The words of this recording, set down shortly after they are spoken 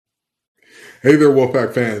Hey there,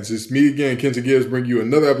 Wolfpack fans. It's me again, Kenzie Gibbs, bringing you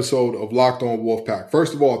another episode of Locked On Wolfpack.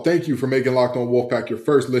 First of all, thank you for making Locked On Wolfpack your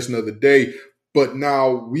first listen of the day. But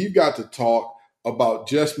now we've got to talk about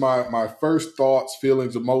just my first thoughts,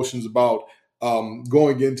 feelings, emotions about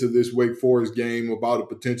going into this Wake Forest game, about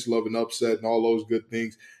the potential of an upset and all those good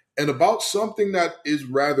things, and about something that is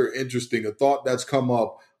rather interesting, a thought that's come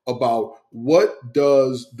up about what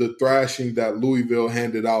does the thrashing that Louisville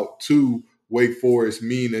handed out to Wake Forest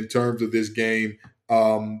mean in terms of this game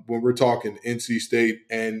when we're talking NC State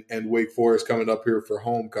and Wake Forest coming up here for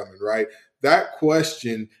homecoming, right? That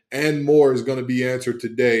question and more is going to be answered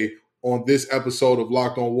today on this episode of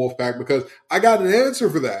Locked On Wolfpack because I got an answer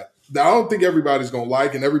for that I don't think everybody's going to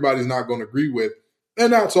like and everybody's not going to agree with,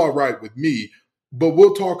 and that's all right with me. But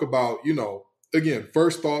we'll talk about, again,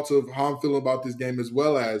 first thoughts of how I'm feeling about this game as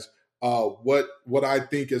well as what I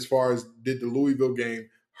think as far as did the Louisville game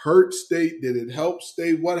hurt State? Did it help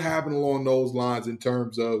State? What happened along those lines in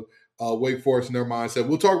terms of Wake Forest and their mindset?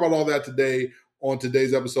 We'll talk about all that today on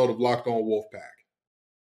today's episode of Locked On Wolfpack.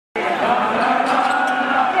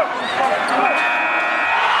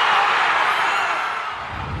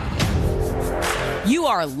 You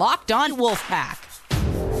are Locked On Wolfpack,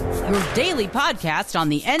 your daily podcast on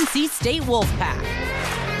the NC State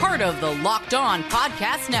Wolfpack, part of the Locked On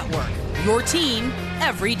Podcast Network, your team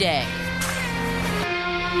every day.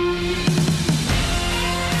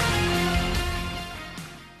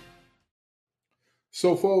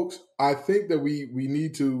 So, folks, I think that we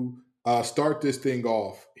need to start this thing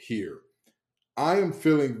off here. I am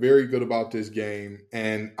feeling very good about this game,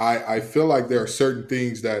 and I feel like there are certain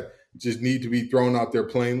things that just need to be thrown out there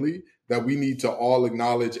plainly that we need to all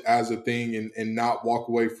acknowledge as a thing and not walk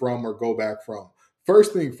away from or go back from.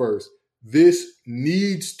 First thing first, this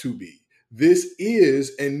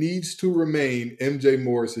is and needs to remain MJ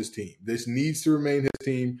Morris's team. This needs to remain his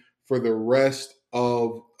team for the rest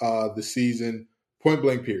of the season, point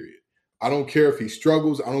blank period. I don't care if he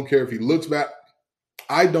struggles. I don't care if he looks back.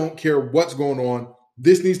 I don't care what's going on.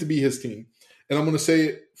 This needs to be his team. And I'm going to say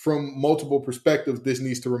it from multiple perspectives. This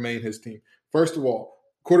needs to remain his team. First of all,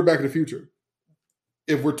 quarterback of the future.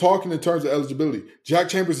 If we're talking in terms of eligibility, Jack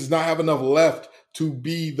Chambers does not have enough left to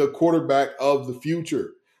be the quarterback of the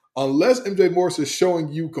future. Unless MJ Morris is showing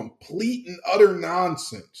you complete and utter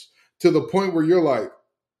nonsense to the point where you're like,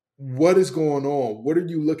 what is going on? What are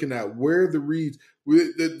you looking at? Where are the reads?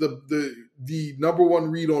 The number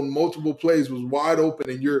one read on multiple plays was wide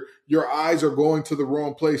open and your eyes are going to the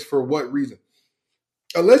wrong place for what reason?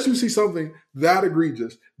 Unless you see something that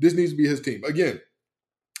egregious, this needs to be his team. Again,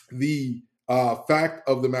 the fact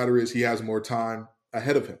of the matter is he has more time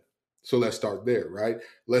ahead of him. So let's start there, right?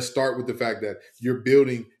 Let's start with the fact that you're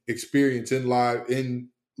building experience in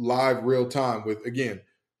live real time with, again,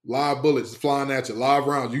 live bullets flying at you, live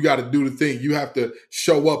rounds. You got to do the thing. You have to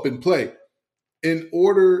show up and play. In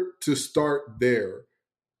order to start there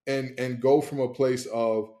and go from a place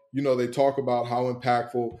of, they talk about how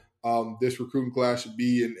impactful this recruiting class should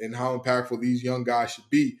be and how impactful these young guys should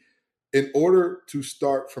be. In order to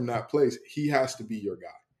start from that place, he has to be your guy.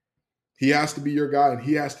 He has to be your guy, and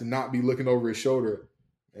he has to not be looking over his shoulder.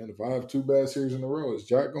 And if I have two bad series in a row, is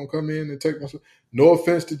Jack going to come in and take my – No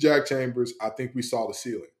offense to Jack Chambers. I think we saw the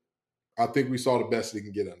ceiling. I think we saw the best he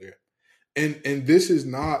can get under him. And this is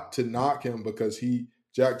not to knock him because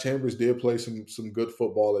Jack Chambers did play some good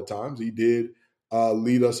football at times. He did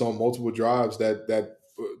lead us on multiple drives that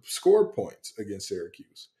scored points against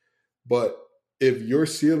Syracuse. But if your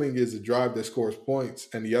ceiling is a drive that scores points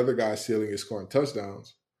and the other guy's ceiling is scoring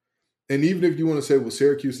touchdowns, and even if you want to say, well,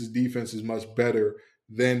 Syracuse's defense is much better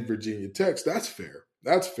than Virginia Tech's, that's fair.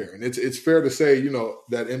 That's fair. And it's fair to say,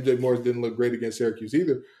 that MJ Morris didn't look great against Syracuse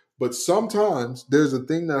either. But sometimes there's a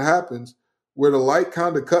thing that happens where the light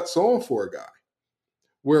kind of cuts on for a guy,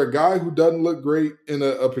 where a guy who doesn't look great in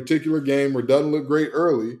a particular game or doesn't look great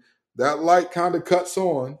early, that light kind of cuts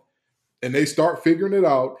on and they start figuring it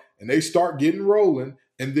out and they start getting rolling.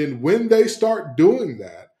 And then when they start doing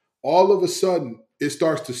that, all of a sudden it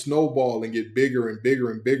starts to snowball and get bigger and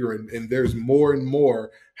bigger and bigger. And there's more and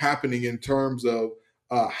more happening in terms of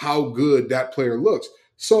how good that player looks.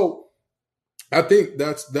 So I think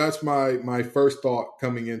that's my first thought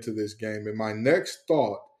coming into this game. And my next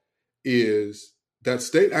thought is that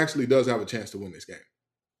State actually does have a chance to win this game.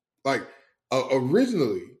 Like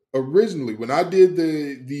originally, when I did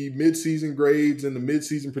the midseason grades and the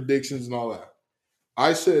midseason predictions and all that,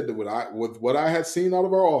 I said that with what I had seen out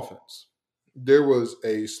of our offense, there was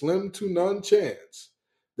a slim to none chance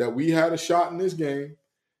that we had a shot in this game.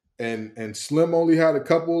 And Slim only had a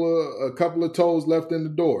couple of toes left in the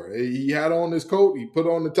door. He had on his coat. He put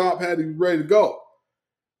on the top hat. He was ready to go.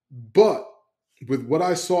 But with what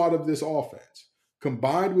I saw out of this offense,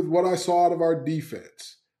 combined with what I saw out of our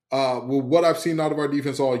defense, what I've seen out of our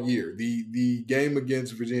defense all year, the game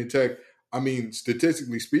against Virginia Tech, I mean,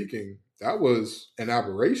 statistically speaking, that was an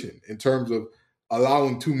aberration in terms of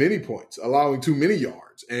allowing too many points, allowing too many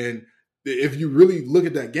yards. And if you really look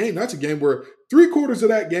at that game, that's a game where three-quarters of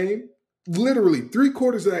that game, literally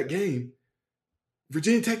three-quarters of that game,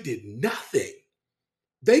 Virginia Tech did nothing.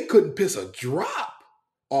 They couldn't piss a drop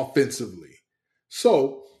offensively.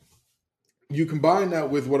 So you combine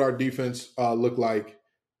that with what our defense looked like,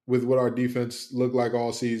 with what our defense looked like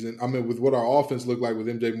all season. I mean, with what our offense looked like with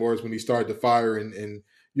MJ Morris when he started to fire and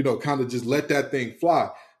kind of just let that thing fly.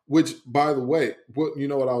 Which, by the way,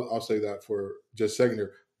 I'll say that for just a second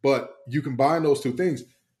here. But you combine those two things,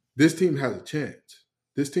 this team has a chance.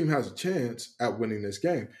 This team has a chance at winning this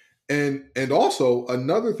game. And also,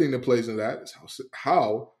 another thing that plays in that is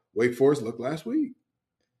how Wake Forest looked last week.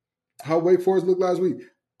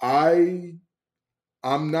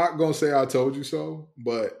 I'm not going to say I told you so,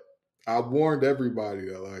 but I warned everybody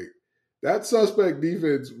that, that suspect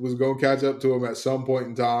defense was going to catch up to him at some point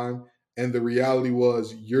in time. And the reality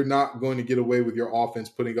was you're not going to get away with your offense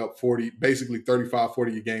putting up 40, basically 35,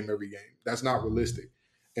 40 a game every game. That's not realistic.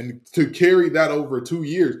 And to carry that over 2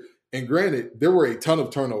 years, and granted, there were a ton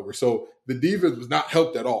of turnovers. So the defense was not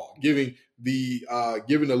helped at all, giving the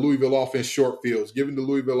Louisville offense short fields, giving the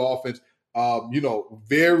Louisville offense,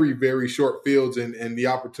 very, very short fields and the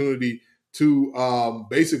opportunity to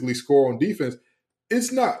basically score on defense.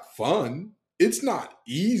 It's not fun. It's not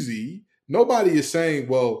easy. Nobody is saying,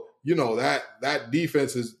 well, that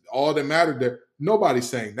defense is all that mattered there. Nobody's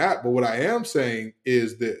saying that. But what I am saying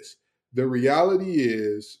is this. The reality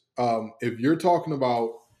is, if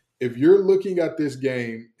you're looking at this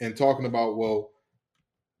game and talking about, well,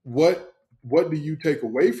 what do you take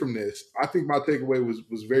away from this? I think my takeaway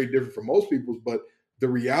was very different from most people's, but the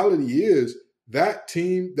reality is that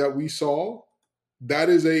team that we saw, that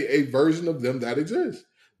is a version of them that exists.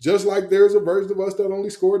 Just like there's a version of us that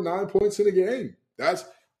only scored 9 points in a game. That's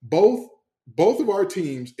both of our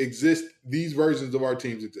teams exist. These versions of our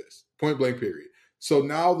teams exist. Point blank, period. So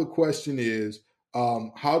now the question is,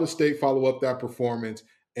 how does State follow up that performance,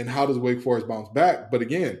 and how does Wake Forest bounce back? But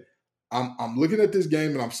again, I'm looking at this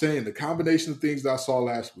game and I'm saying the combination of things that I saw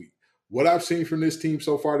last week, what I've seen from this team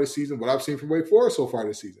so far this season, what I've seen from Wake Forest so far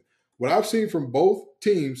this season, what I've seen from both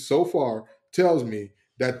teams so far tells me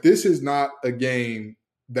that this is not a game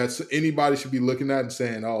that anybody should be looking at and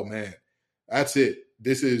saying, oh man, that's it.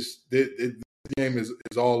 This game is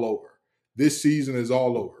all over. This season is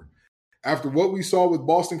all over. After what we saw with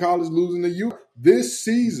Boston College losing to UConn, this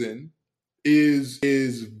season is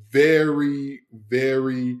very,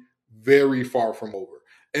 very, very far from over.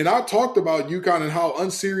 And I talked about UConn and how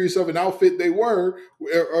unserious of an outfit they were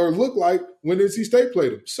or looked like when NC State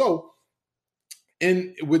played them. So,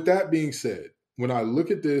 and with that being said, when I look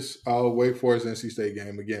at this Wake Forest NC State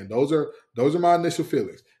game, again, those are my initial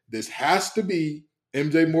feelings. This has to be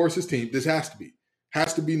MJ Morris's team. This has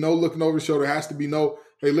to be no looking over the shoulder. Has to be no,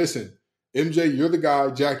 hey, listen, MJ, you're the guy.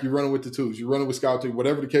 Jack, you're running with the twos. You're running with Scout team.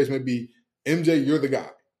 Whatever the case may be, MJ, you're the guy.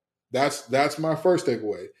 That's my first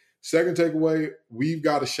takeaway. Second takeaway, we've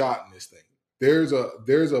got a shot in this thing. There's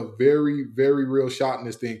a very, very real shot in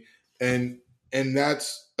this thing. And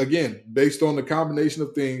that's, again, based on the combination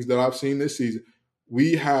of things that I've seen this season,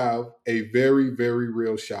 we have a very, very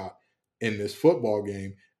real shot in this football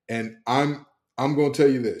game. And I'm going to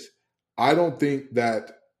tell you this. I don't think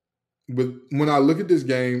that when I look at this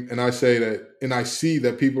game and I say that, and I see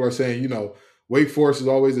that people are saying, Wake Forest is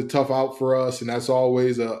always a tough out for us, and that's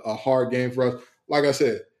always a hard game for us. Like I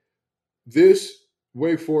said, this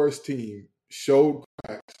Wake Forest team showed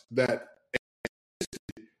cracks that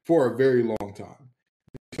existed for a very long time.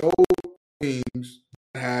 They showed teams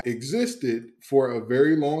that had existed for a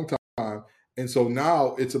very long time. And so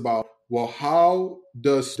now it's about, well, how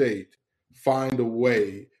does State find a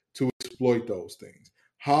way to exploit those things?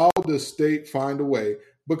 How does State find a way?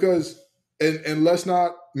 Because, and let's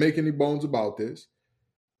not make any bones about this,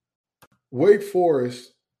 Wake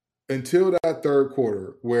Forest, until that third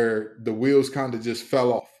quarter where the wheels kind of just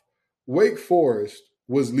fell off, Wake Forest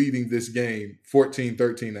was leading this game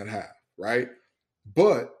 14-13 at half, right?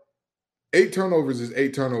 But 8 turnovers is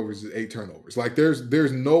 8 turnovers is 8 turnovers. Like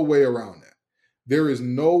there's no way around that. There is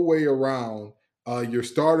no way around your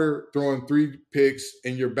starter throwing 3 picks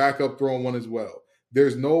and your backup throwing 1 as well.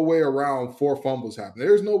 There's no way around 4 fumbles happening.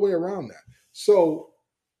 There's no way around that. So,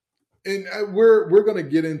 and we're going to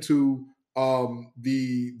get into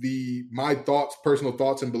my thoughts, personal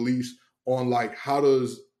thoughts and beliefs on like how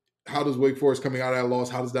does Wake Forest coming out of that loss,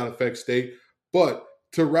 how does that affect State? But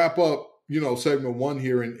to wrap up, segment one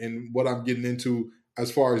here and what I'm getting into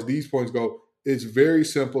as far as these points go, it's very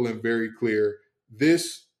simple and very clear.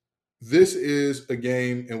 This is a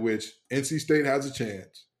game in which NC State has a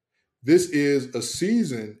chance. This is a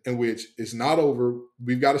season in which it's not over.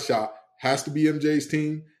 We've got a shot. Has to be MJ's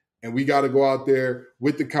team, and we got to go out there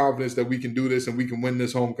with the confidence that we can do this and we can win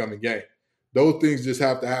this homecoming game. Those things just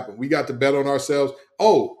have to happen. We got to bet on ourselves.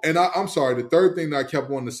 Oh, and I'm sorry, the third thing that I kept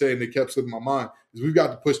wanting to say and it kept slipping my mind is we've got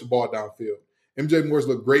to push the ball downfield. MJ Morris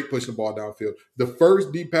looked great pushing the ball downfield. The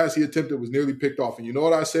first deep pass he attempted was nearly picked off. And you know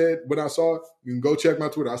what I said when I saw it? You can go check my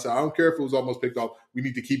Twitter. I said, I don't care if it was almost picked off. We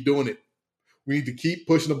need to keep doing it. We need to keep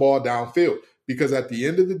pushing the ball downfield because at the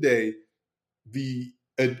end of the day,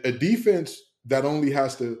 a defense that only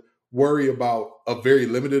has to worry about a very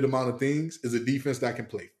limited amount of things is a defense that can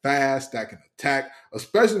play fast, that can attack,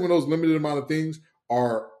 especially when those limited amount of things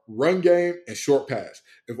are run game and short pass.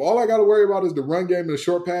 If all I got to worry about is the run game and the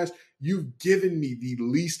short pass, you've given me the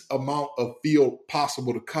least amount of field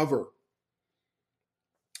possible to cover.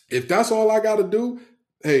 If that's all I got to do,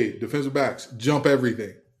 hey, defensive backs, jump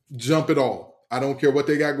everything. Jump it all. I don't care what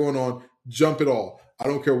they got going on. Jump it all. I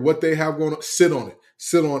don't care what they have going on. Sit on it.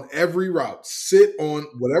 Sit on every route. Sit on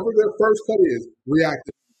whatever their first cut is. React.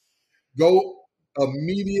 Go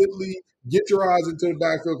immediately. Get your eyes into the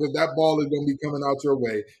backfield because that ball is going to be coming out your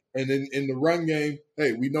way. And then in the run game,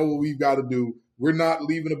 hey, we know what we've got to do. We're not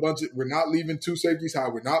leaving two safeties high.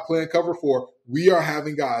 We're not playing cover 4. We are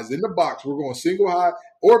having guys in the box. We're going single high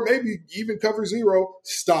or maybe even cover 0.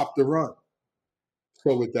 Stop the run.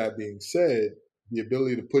 So with that being said, the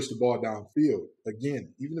ability to push the ball downfield,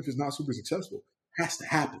 again, even if it's not super successful, has to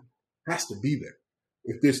happen, has to be there.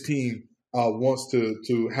 If this team wants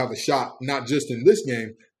to have a shot, not just in this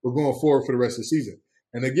game, but going forward for the rest of the season.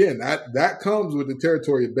 And again, that comes with the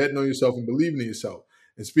territory of betting on yourself and believing in yourself.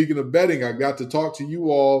 And speaking of betting, I've got to talk to you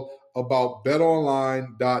all about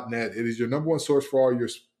betonline.net. It is your number one source for all your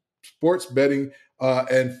sports betting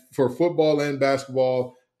and for football and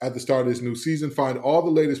basketball. At the start of this new season, find all the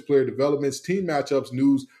latest player developments, team matchups,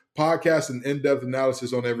 news, podcasts, and in-depth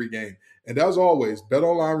analysis on every game. And as always,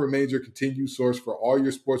 BetOnline remains your continued source for all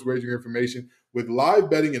your sports wagering information with live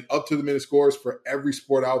betting and up-to-the-minute scores for every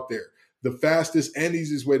sport out there. The fastest and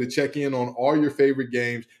easiest way to check in on all your favorite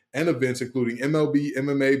games and events, including MLB,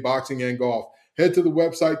 MMA, boxing, and golf. Head to the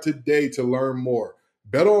website today to learn more.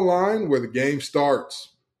 BetOnline, where the game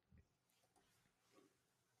starts.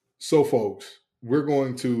 So, folks, we're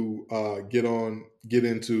going to get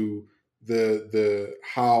into the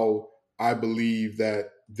how I believe that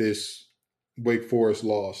this Wake Forest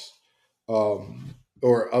loss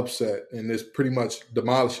or upset and this pretty much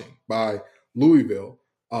demolishing by Louisville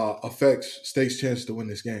affects State's chance to win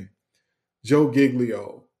this game. Joe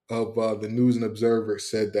Giglio of the News and Observer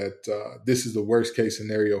said that this is the worst case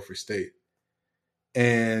scenario for State.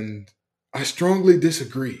 And I strongly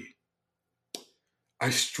disagree. I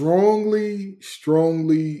strongly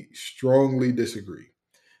disagree.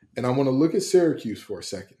 And I want to look at Syracuse for a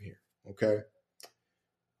second here, okay?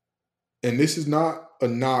 And this is not a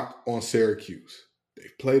knock on Syracuse.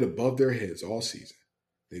 They've played above their heads all season.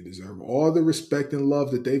 They deserve all the respect and love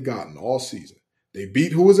that they've gotten all season. They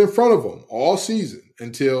beat who was in front of them all season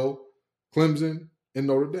until Clemson and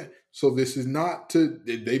Notre Dame. So this is not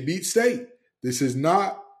they beat State. This is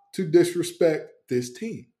not to disrespect this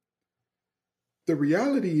team. The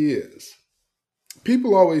reality is,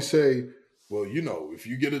 people always say, well, if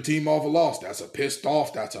you get a team off a loss, that's a pissed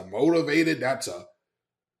off, that's a motivated,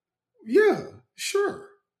 yeah, sure.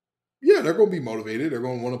 Yeah, they're going to be motivated. They're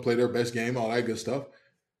going to want to play their best game, all that good stuff.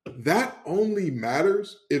 That only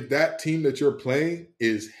matters if that team that you're playing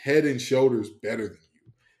is head and shoulders better than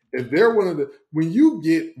you. If they're when you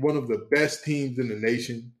get one of the best teams in the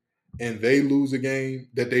nation and they lose a game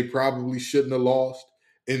that they probably shouldn't have lost,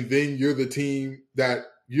 and then you're the team that,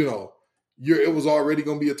 it was already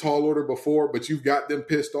going to be a tall order before, but you've got them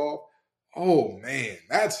pissed off. Oh, man,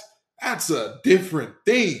 that's a different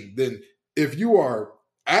thing than if you are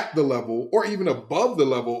at the level or even above the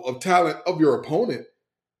level of talent of your opponent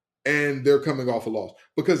and they're coming off a loss.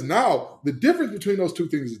 Because now the difference between those two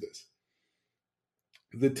things is this.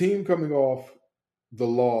 The team coming off the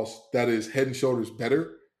loss that is head and shoulders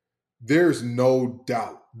better, there's no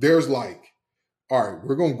doubt. There's all right,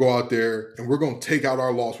 we're going to go out there and we're going to take out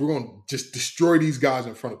our loss. We're going to just destroy these guys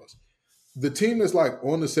in front of us. The team that's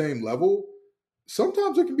on the same level,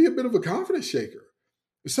 sometimes it can be a bit of a confidence shaker.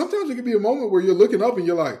 Sometimes it can be a moment where you're looking up and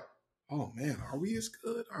you're like, oh man, are we as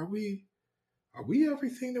good? Are we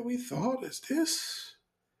everything that we thought? Is this?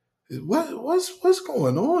 What's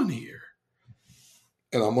going on here?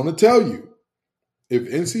 And I'm going to tell you, if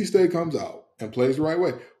NC State comes out and plays the right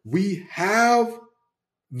way, we have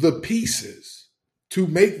the pieces to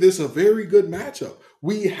make this a very good matchup.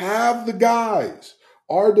 We have the guys.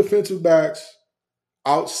 Our defensive backs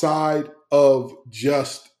outside of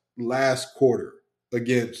just last quarter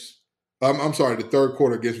against, I'm sorry, the third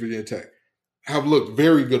quarter against Virginia Tech, have looked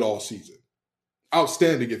very good all season.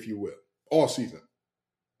 Outstanding, if you will, all season.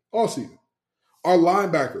 All season. Our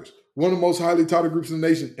linebackers, one of the most highly touted groups in the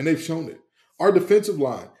nation, and they've shown it. Our defensive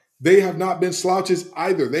line, they have not been slouches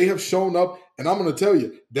either. They have shown up, and I'm going to tell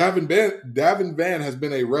you, Davin Van has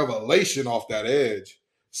been a revelation off that edge.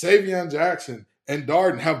 Savion Jackson and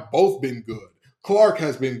Darden have both been good. Clark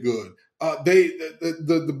has been good.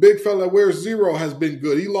 The big fella that wears 0 has been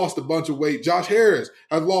good. He lost a bunch of weight. Josh Harris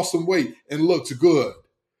has lost some weight and looks good.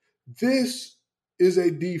 This is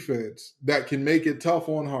a defense that can make it tough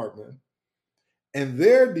on Hartman. And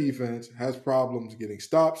their defense has problems getting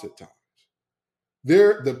stops at times.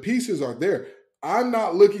 The pieces are there. I'm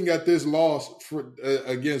not looking at this loss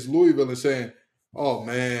against Louisville and saying, "Oh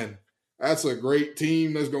man, that's a great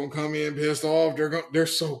team that's going to come in pissed off. They're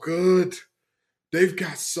so good. They've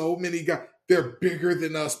got so many guys. They're bigger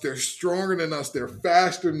than us. They're stronger than us. They're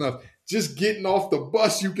faster than us. Just getting off the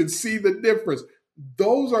bus, you can see the difference."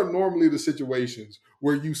 Those are normally the situations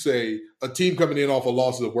where you say a team coming in off a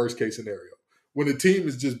loss is a worst case scenario. When the team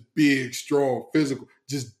is just big, strong, physical,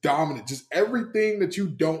 just dominant, just everything that you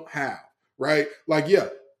don't have, right? Like, yeah,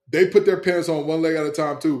 they put their pants on one leg at a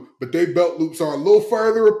time too, but their belt loops are a little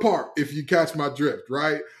further apart, if you catch my drift,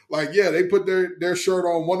 right? Like, yeah, they put their shirt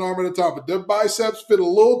on one arm at a time, but their biceps fit a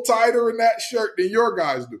little tighter in that shirt than your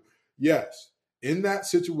guys do. Yes, in that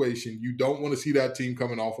situation, you don't want to see that team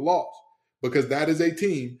coming off a loss because that is a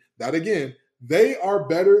team that, again, they are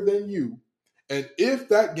better than you. And if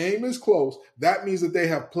that game is close, that means that they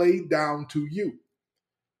have played down to you.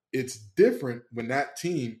 It's different when that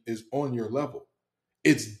team is on your level.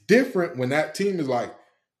 It's different when that team is like,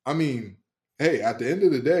 I mean, hey, at the end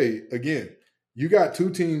of the day, again, you got two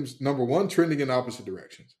teams, number one, trending in opposite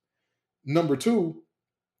directions. Number two,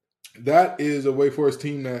 that is a Wake Forest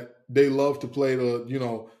team that they love to play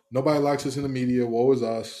nobody likes us in the media. Woe is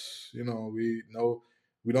us.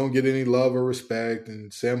 We don't get any love or respect,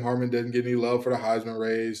 and Sam Hartman doesn't get any love for the Heisman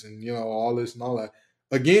race, and all this and all that.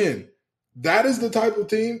 Again, that is the type of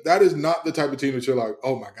team. That is not the type of team that you're like,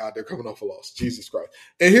 oh my God, they're coming off a loss. Jesus Christ.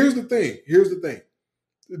 And here's the thing.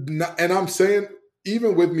 And I'm saying,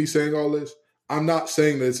 even with me saying all this, I'm not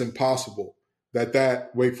saying that it's impossible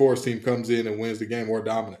that Wake Forest team comes in and wins the game or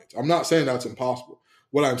dominates. I'm not saying that's impossible.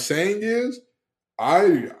 What I'm saying is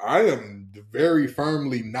I am very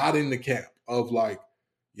firmly not in the camp of like,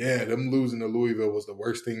 yeah, them losing to Louisville was the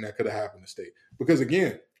worst thing that could have happened to State. Because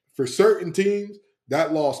again, for certain teams,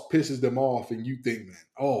 that loss pisses them off, and you think, man,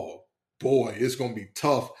 oh boy, it's going to be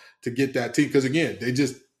tough to get that team. Because again, they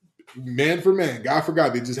just, man for man, guy for guy,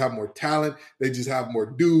 they just have more talent. They just have more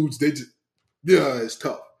dudes. It's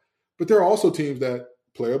tough. But there are also teams that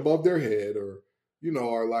play above their head or,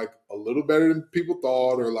 are like a little better than people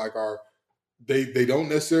thought, or like they don't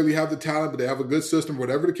necessarily have the talent, but they have a good system,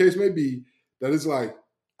 whatever the case may be, that is like,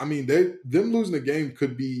 I mean, them losing the game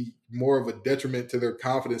could be more of a detriment to their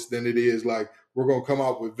confidence than it is like we're going to come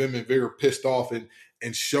out with vim and vigor, pissed off, and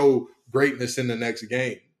show greatness in the next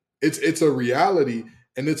game. It's a reality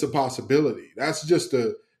and it's a possibility. That's just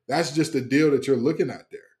a deal that you're looking at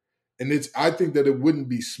there. And I think that it wouldn't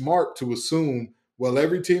be smart to assume, well,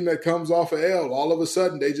 every team that comes off a L, all of a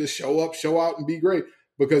sudden they just show up, show out, and be great.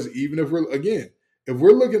 Because even if we're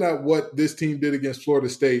looking at what this team did against Florida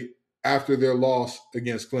State after their loss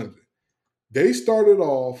against Clemson, they started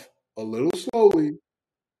off a little slowly,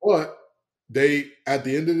 but at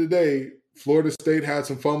the end of the day, Florida State had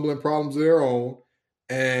some fumbling problems of their own,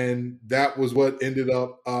 and that was what ended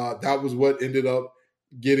up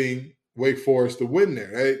getting Wake Forest the win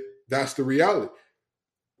there. Right? That's the reality.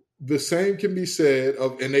 The same can be said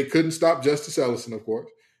of, and they couldn't stop Justice Ellison, of course.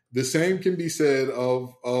 The same can be said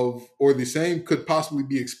or the same could possibly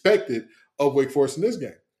be expected of Wake Forest in this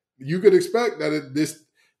game. You could expect that this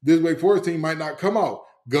Wake Forest team might not come out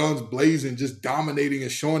guns blazing, just dominating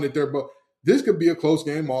and showing that but this could be a close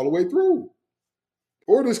game all the way through.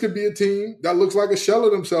 Or this could be a team that looks like a shell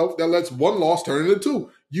of themselves that lets one loss turn into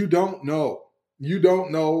two. You don't know.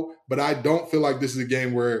 But I don't feel like this is a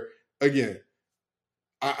game where, again,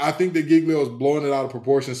 I think that Giglio is blowing it out of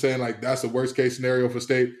proportion, saying like that's the worst case scenario for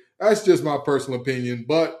State. That's just my personal opinion,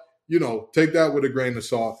 but take that with a grain of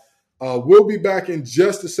salt. We'll be back in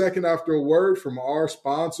just a second after a word from our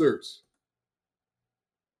sponsors.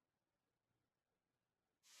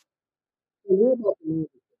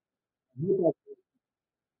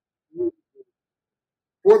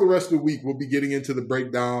 for the rest of the week, we'll be getting into the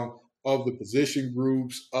breakdown of the position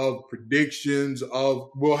groups, of predictions,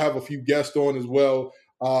 we'll have a few guests on as well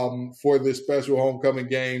for this special homecoming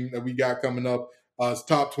game that we got coming up. It's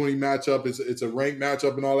top 20 matchup. It's a ranked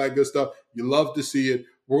matchup and all that good stuff. You love to see it.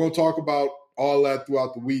 We're going to talk about all that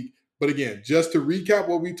throughout the week. But again, just to recap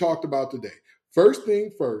what we talked about today. First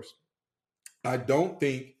thing first, I don't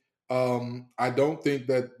think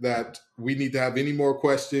that we need to have any more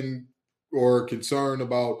question or concern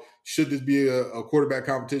about should this be a quarterback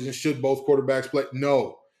competition? Should both quarterbacks play?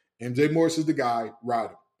 No. MJ Morris is the guy.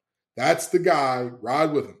 Ride him. That's the guy.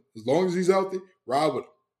 Ride with him. As long as he's healthy, ride with him.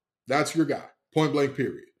 That's your guy. Point blank,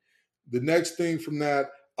 period. The next thing from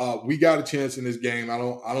that, we got a chance in this game. I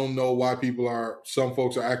don't know why some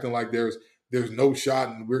folks are acting like there's no shot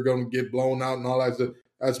and we're going to get blown out and all that stuff.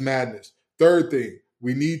 That's madness. Third thing,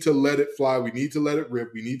 we need to let it fly. We need to let it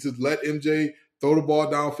rip. We need to let MJ throw the ball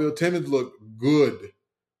downfield. Timmons looked good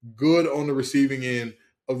on the receiving end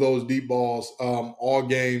of those deep balls all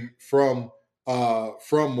game from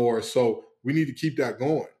Morris. So we need to keep that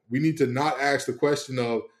going. We need to not ask the question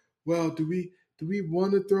of, well, do we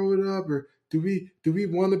want to throw it up or do we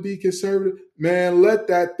want to be conservative? Man, let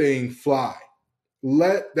that thing fly.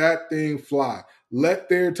 Let that thing fly. Let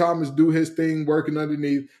Thayer Thomas do his thing working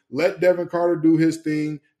underneath. Let Devin Carter do his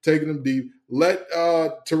thing, taking them deep. Let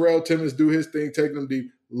Terrell Timmons do his thing, taking them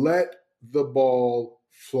deep. Let the ball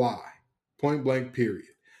fly. Point blank, period.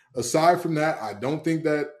 Aside from that, I don't think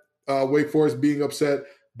that Wake Forest being upset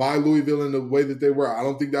by Louisville in the way that they were, I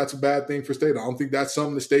don't think that's a bad thing for State. I don't think that's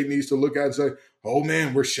something the State needs to look at and say, oh,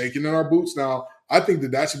 man, we're shaking in our boots now. I think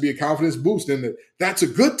that should be a confidence boost in that that's a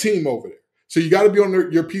good team over there. So you got to be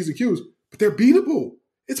on your P's and Q's, but they're beatable.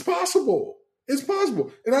 It's possible. It's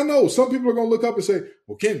possible. And I know some people are going to look up and say,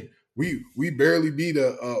 well, Kenny, we barely beat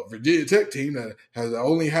a Virginia Tech team that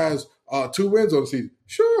only has 2 wins on the season.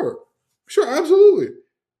 Sure, absolutely.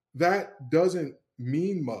 That doesn't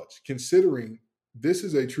mean much considering this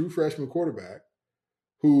is a true freshman quarterback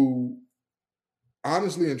who,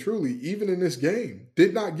 honestly and truly, even in this game,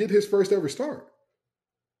 did not get his first ever start.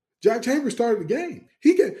 Jack Chambers started the game.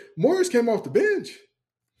 Morris came off the bench.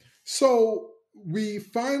 So we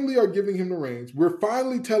finally are giving him the reins. We're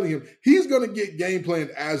finally telling him he's going to get game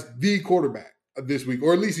planned as the quarterback this week,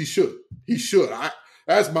 or at least he should. He should.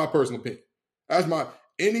 That's my personal opinion.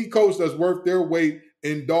 Any coach that's worth their weight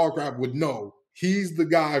in dog crap would know he's the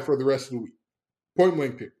guy for the rest of the week. Point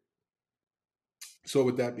blank, period. So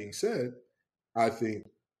with that being said, I think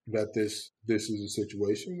that this is a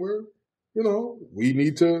situation where, we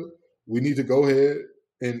need to go ahead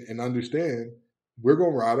and understand we're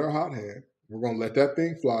going to ride our hot hand. We're going to let that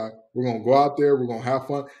thing fly. We're going to go out there. We're going to have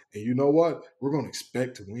fun. And you know what? We're going to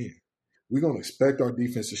expect to win. We're going to expect our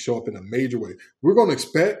defense to show up in a major way. We're going to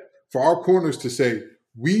expect for our corners to say,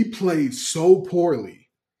 we played so poorly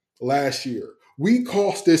last year. We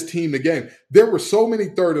cost this team the game. There were so many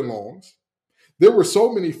 3rd and longs. There were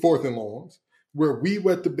so many 4th and longs where we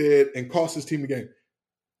wet the bed and cost this team the game.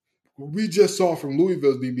 We just saw from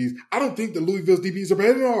Louisville's DBs. I don't think that Louisville's DBs are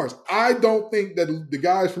better than ours. I don't think that the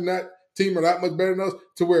guys from that team are that much better than us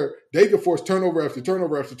to where they can force turnover after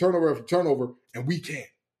turnover after turnover after turnover, and we can't.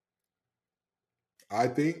 I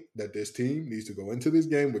think that this team needs to go into this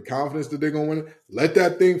game with confidence that they're going to win it. Let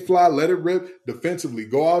that thing fly. Let it rip defensively.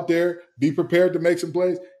 Go out there. Be prepared to make some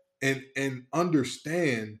plays and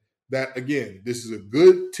understand that, again, this is a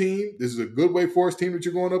good team. This is a good Wake Forest team that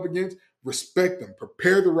you're going up against. Respect them.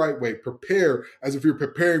 Prepare the right way. Prepare as if you're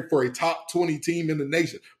preparing for a top 20 team in the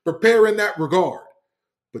nation. Prepare in that regard.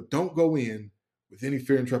 But don't go in with any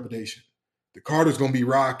fear and trepidation. The Carter's going to be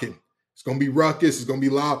rocking. It's going to be ruckus. It's going to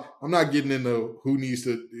be loud. I'm not getting into who needs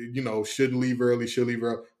to, should leave early, should leave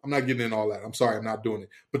early. I'm not getting into all that. I'm sorry, I'm not doing it.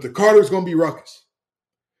 But the Carter's going to be ruckus.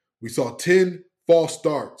 We saw 10 false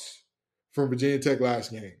starts from Virginia Tech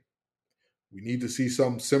last game. We need to see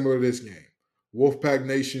something similar to this game. Wolfpack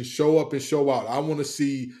Nation, show up and show out. I want to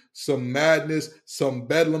see some madness, some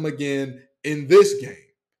bedlam again in this game.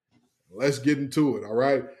 Let's get into it, all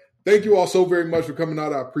right? Thank you all so very much for coming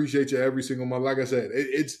out. I appreciate you every single month. Like I said,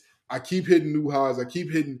 I keep hitting new highs. I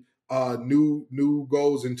keep hitting new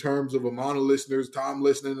goals in terms of amount of listeners, time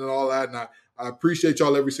listening, and all that. And I appreciate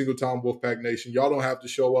y'all every single time, Wolfpack Nation. Y'all don't have to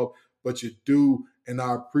show up, but you do, and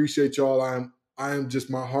I appreciate y'all. I am just,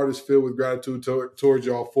 my heart is filled with gratitude towards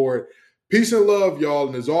y'all for it. Peace and love, y'all,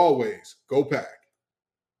 and as always, go Pack.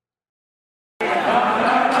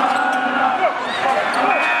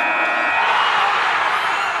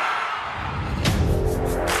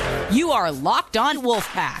 You are Locked On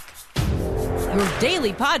Wolfpack, your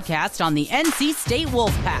daily podcast on the NC State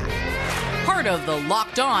Wolfpack, part of the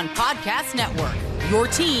Locked On Podcast Network, Your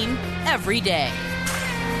team every day.